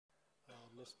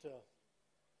Mr.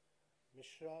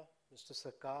 Mishra, Mr.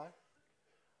 Sarkar,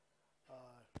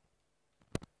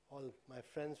 all my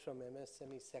friends from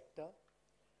MSME sector.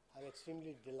 I'm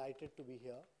extremely delighted to be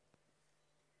here.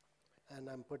 And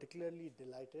I'm particularly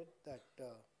delighted that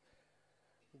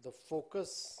the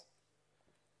focus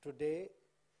today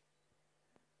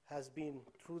has been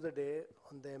through the day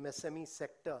on the MSME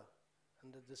sector,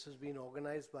 and that this has been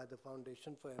organized by the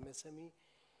Foundation for MSME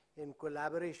in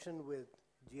collaboration with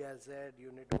GIZ,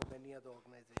 UNITO, many other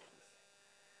organizations.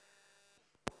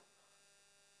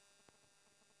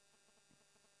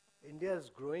 India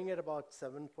is growing at about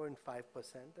 7.5%,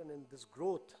 and in this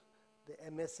growth, the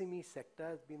MSME sector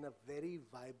has been a very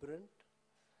vibrant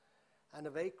and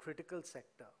a very critical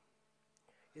sector.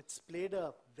 It's played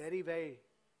a very, very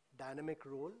dynamic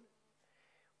role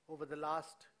over the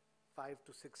last 5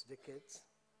 to 6 decades,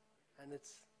 and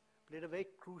it's played a very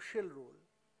crucial role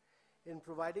in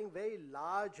providing very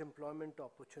large employment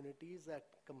opportunities at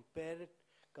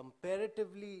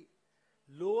comparatively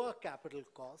lower capital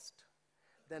cost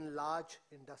than large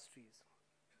industries.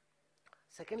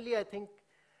 Secondly, I think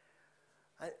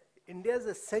India is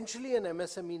essentially an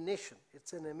MSME nation.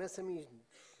 It's an MSME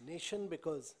nation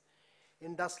because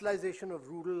industrialization of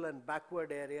rural and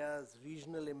backward areas,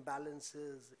 regional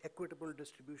imbalances, equitable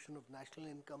distribution of national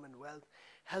income and wealth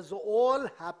has all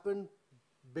happened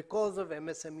because of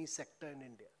MSME sector in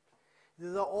India.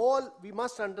 These are all, we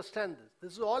must understand this.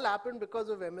 This has all happened because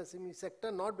of MSME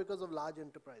sector, not because of large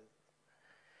enterprises.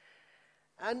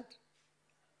 And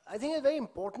I think it's very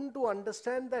important to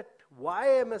understand that why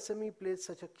MSME plays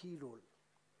such a key role.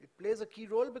 It plays a key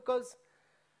role because,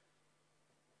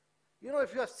 you know,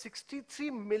 if you have 63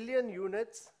 million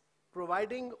units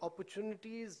providing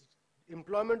opportunities,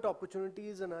 employment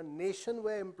opportunities in a nation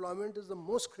where employment is the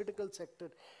most critical sector,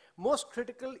 most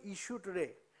critical issue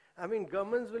today. I mean,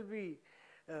 governments will be,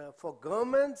 for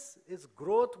governments, it's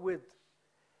growth with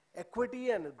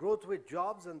equity and growth with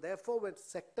jobs, and therefore with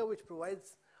sector which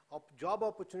provides job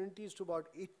opportunities to about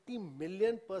 80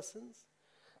 million persons.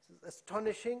 It's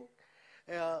astonishing.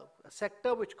 A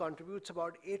sector which contributes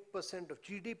about 8% of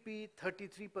GDP,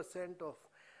 33% of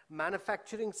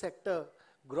manufacturing sector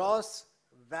gross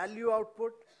value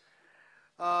output,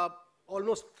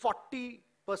 almost 40%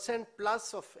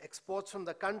 plus of exports from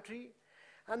the country,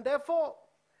 and therefore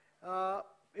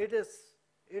it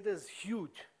is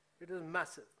huge, it is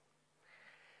massive.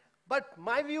 But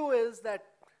my view is that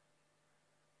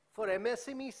for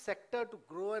MSME sector to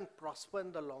grow and prosper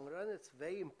in the long run, it's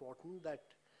very important that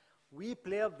we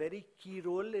play a very key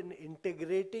role in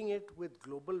integrating it with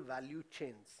global value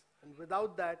chains. And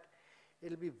without that,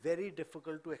 it'll be very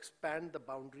difficult to expand the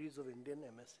boundaries of Indian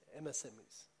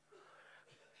MSMEs.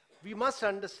 We must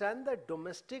understand that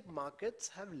domestic markets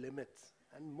have limits,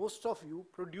 and most of you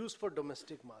produce for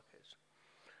domestic markets.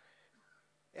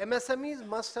 MSMEs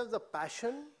must have the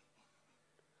passion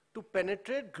to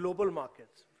penetrate global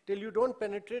markets. Till you don't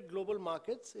penetrate global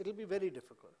markets, it'll be very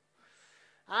difficult.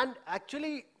 And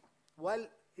actually, while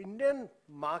Indian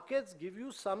markets give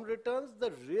you some returns,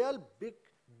 the real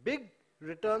big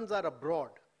returns are abroad.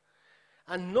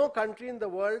 And no country in the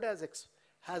world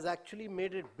has actually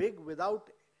made it big without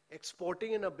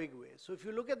exporting in a big way. So if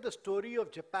you look at the story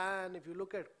of Japan, if you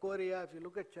look at Korea, if you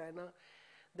look at China,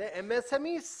 the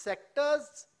MSME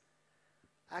sectors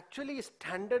actually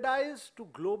standardized to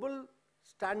global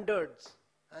standards,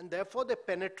 and therefore they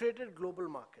penetrated global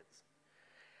markets.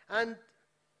 And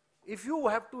if you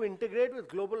have to integrate with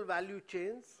global value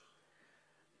chains,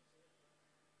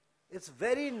 it's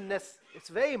very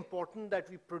important that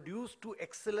we produce to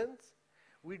excellence.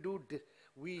 We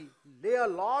lay a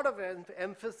lot of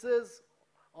emphasis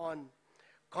on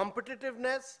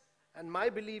competitiveness, and my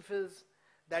belief is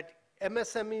that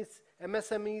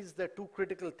MSMEs, there are two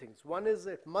critical things. One is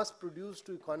it must produce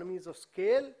to economies of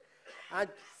scale, and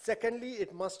secondly,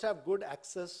 it must have good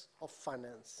access of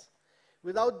finance.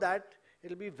 Without that,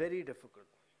 it'll be very difficult.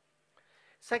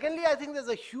 Secondly, I think there's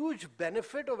a huge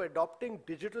benefit of adopting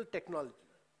digital technology.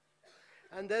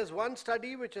 And there's one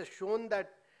study which has shown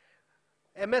that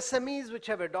MSMEs which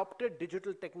have adopted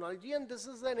digital technology, and this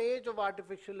is an age of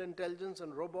artificial intelligence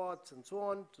and robots and so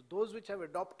on, so those which have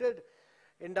adopted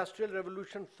Industrial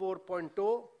Revolution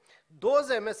 4.0, those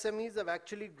MSMEs have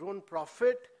actually grown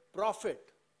profit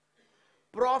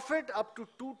up to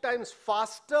 2 times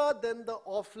faster than the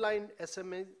offline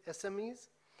SMEs,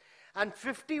 and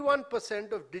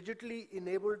 51% of digitally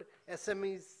enabled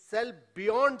SMEs sell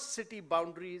beyond city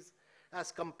boundaries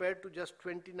as compared to just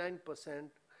 29%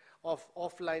 of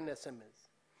offline SMEs.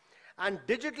 And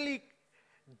digitally,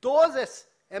 those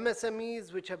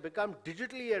MSMEs which have become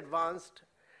digitally advanced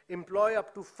employ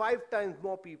up to 5 times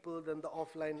more people than the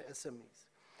offline SMEs.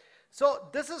 So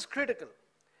this is critical.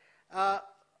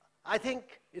 I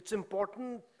think it's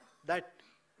important that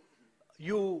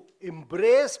you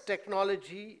embrace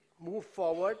technology, move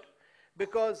forward,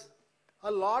 because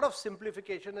a lot of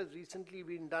simplification has recently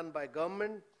been done by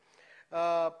government.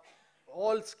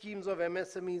 All schemes of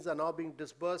MSMEs are now being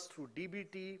disbursed through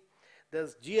DBT.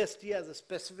 There's GST as a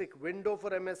specific window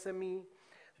for MSME.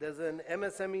 There's an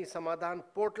MSME Samadhan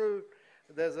portal.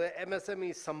 There's a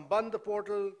MSME Sambandh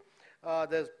portal.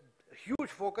 There's huge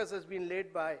focus has been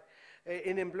laid by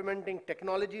in implementing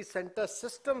technology center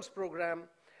systems program.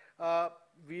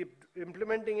 We're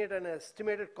implementing it at an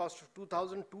estimated cost of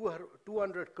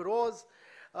 2,200 crores.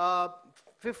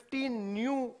 15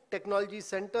 new technology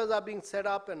centers are being set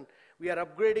up, and we are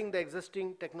upgrading the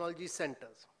existing technology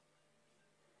centers.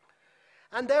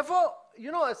 And therefore, you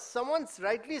know, as someone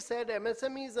rightly said,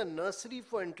 MSME is a nursery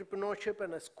for entrepreneurship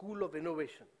and a school of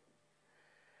innovation.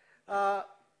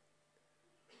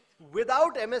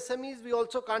 Without MSMEs, we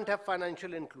also can't have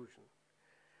financial inclusion.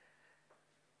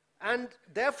 And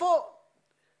therefore,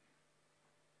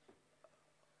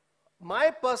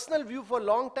 my personal view for a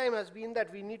long time has been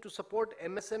that we need to support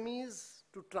MSMEs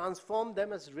to transform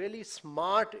them as really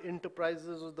smart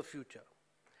enterprises of the future.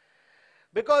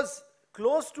 Because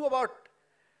close to about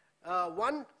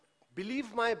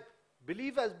my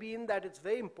belief has been that it's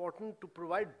very important to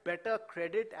provide better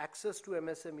credit access to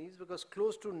MSMEs, because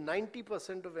close to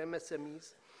 90% of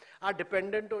MSMEs are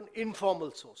dependent on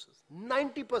informal sources.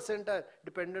 90% are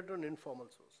dependent on informal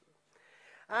sources.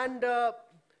 And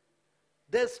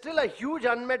there's still a huge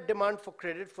unmet demand for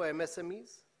credit for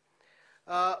MSMEs.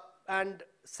 And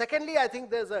secondly, I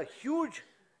think there's a huge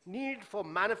need for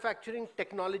manufacturing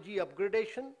technology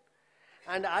upgradation.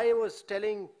 And I was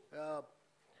telling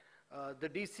the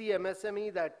DC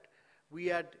MSME that we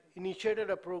had initiated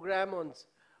a program on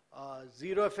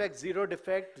Zero Effect, Zero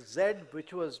Defect, Z,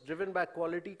 which was driven by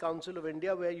Quality Council of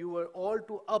India, where you were all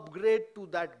to upgrade to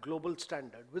that global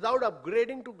standard. Without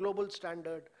upgrading to global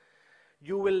standard,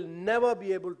 you will never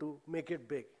be able to make it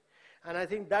big. And I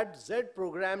think that Z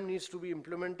program needs to be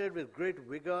implemented with great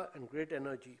vigor and great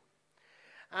energy.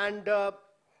 And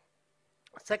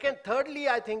thirdly,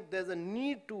 I think there's a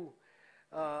need to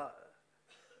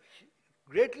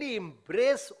greatly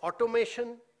embrace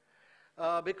automation,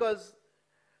 because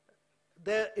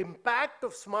the impact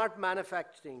of smart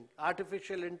manufacturing,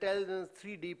 artificial intelligence,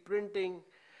 3D printing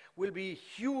will be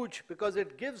huge, because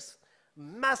it gives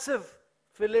massive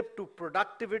fillip to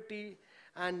productivity,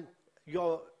 and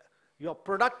your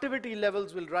productivity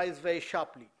levels will rise very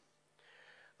sharply.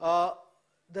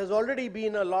 There's already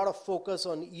been a lot of focus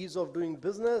on ease of doing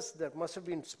business that must have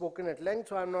been spoken at length,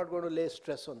 so I'm not going to lay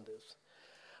stress on this.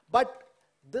 But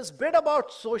this bit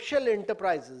about social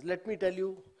enterprises, let me tell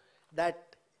you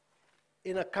that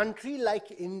in a country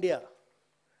like India,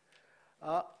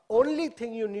 only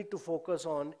thing you need to focus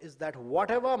on is that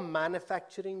whatever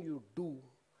manufacturing you do,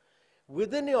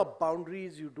 within your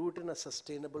boundaries, you do it in a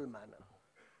sustainable manner.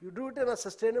 You do it in a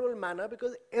sustainable manner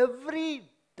because every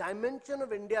dimension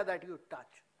of India that you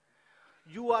touch,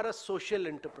 you are a social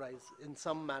enterprise in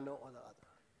some manner or the other.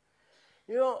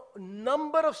 You know,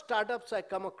 number of startups I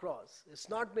come across, it's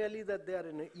not merely that they are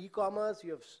in e-commerce.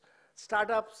 You have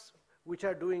startups which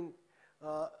are doing,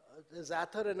 there's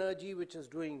Ather Energy, which is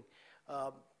doing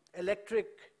electric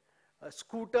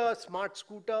scooter, smart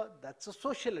scooter. That's a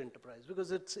social enterprise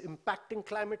because it's impacting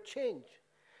climate change.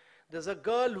 There's a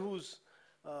girl who's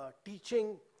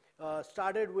teaching,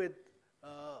 started with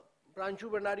Pranshu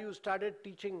Bhandari, who started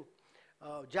teaching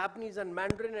Japanese and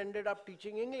Mandarin, ended up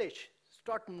teaching English.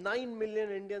 Taught 9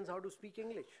 million Indians how to speak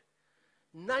English.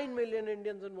 9 million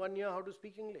Indians in 1 year how to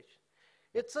speak English.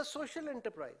 It's a social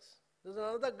enterprise. There's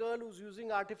another girl who's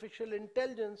using artificial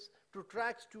intelligence to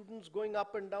track students going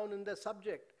up and down in their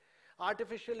subject.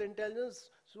 Artificial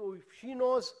intelligence, so if she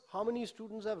knows how many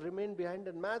students have remained behind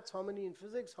in maths, how many in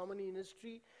physics, how many in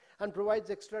history, and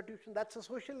provides extra tuition, that's a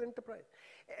social enterprise.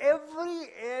 Every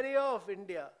area of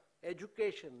India,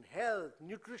 education, health,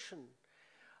 nutrition,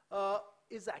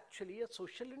 is actually a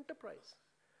social enterprise.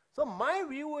 So my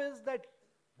view is that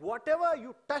whatever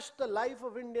you touch the life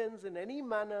of Indians in any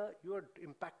manner, you are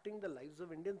impacting the lives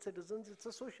of Indian citizens. It's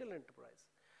a social enterprise.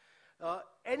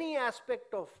 Any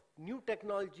aspect of new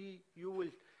technology, you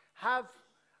will have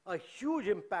a huge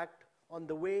impact on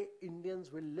the way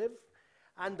Indians will live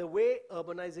and the way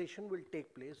urbanization will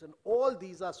take place. And all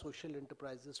these are social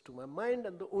enterprises to my mind.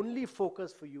 And the only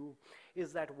focus for you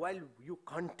is that while you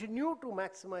continue to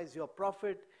maximize your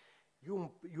profit,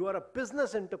 You are a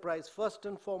business enterprise first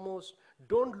and foremost.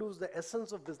 Don't lose the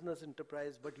essence of business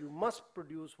enterprise, but you must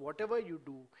produce whatever you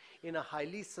do in a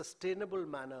highly sustainable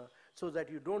manner so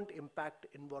that you don't impact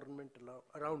environment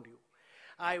around you.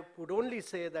 I would only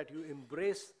say that you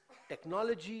embrace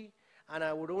technology, and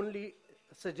I would only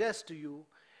suggest to you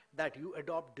that you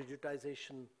adopt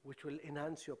digitization, which will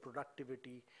enhance your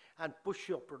productivity and push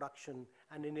your production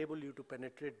and enable you to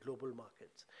penetrate global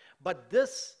markets. But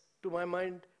this, to my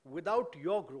mind, without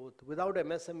your growth, without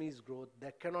MSME's growth,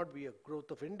 there cannot be a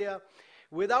growth of India.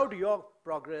 Without your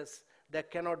progress, there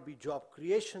cannot be job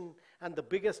creation. And the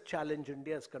biggest challenge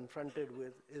India is confronted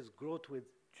with is growth with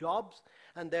jobs.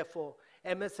 And therefore,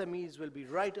 MSMEs will be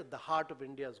right at the heart of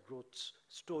India's growth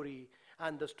story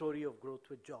and the story of growth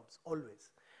with jobs, always.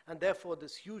 And therefore,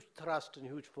 this huge thrust and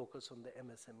huge focus on the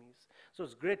MSMEs. So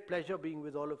it's a great pleasure being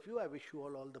with all of you. I wish you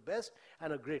all the best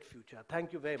and a great future.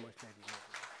 Thank you very much, ladies and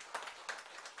gentlemen.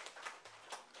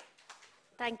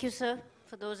 Thank you, sir,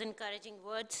 for those encouraging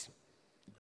words.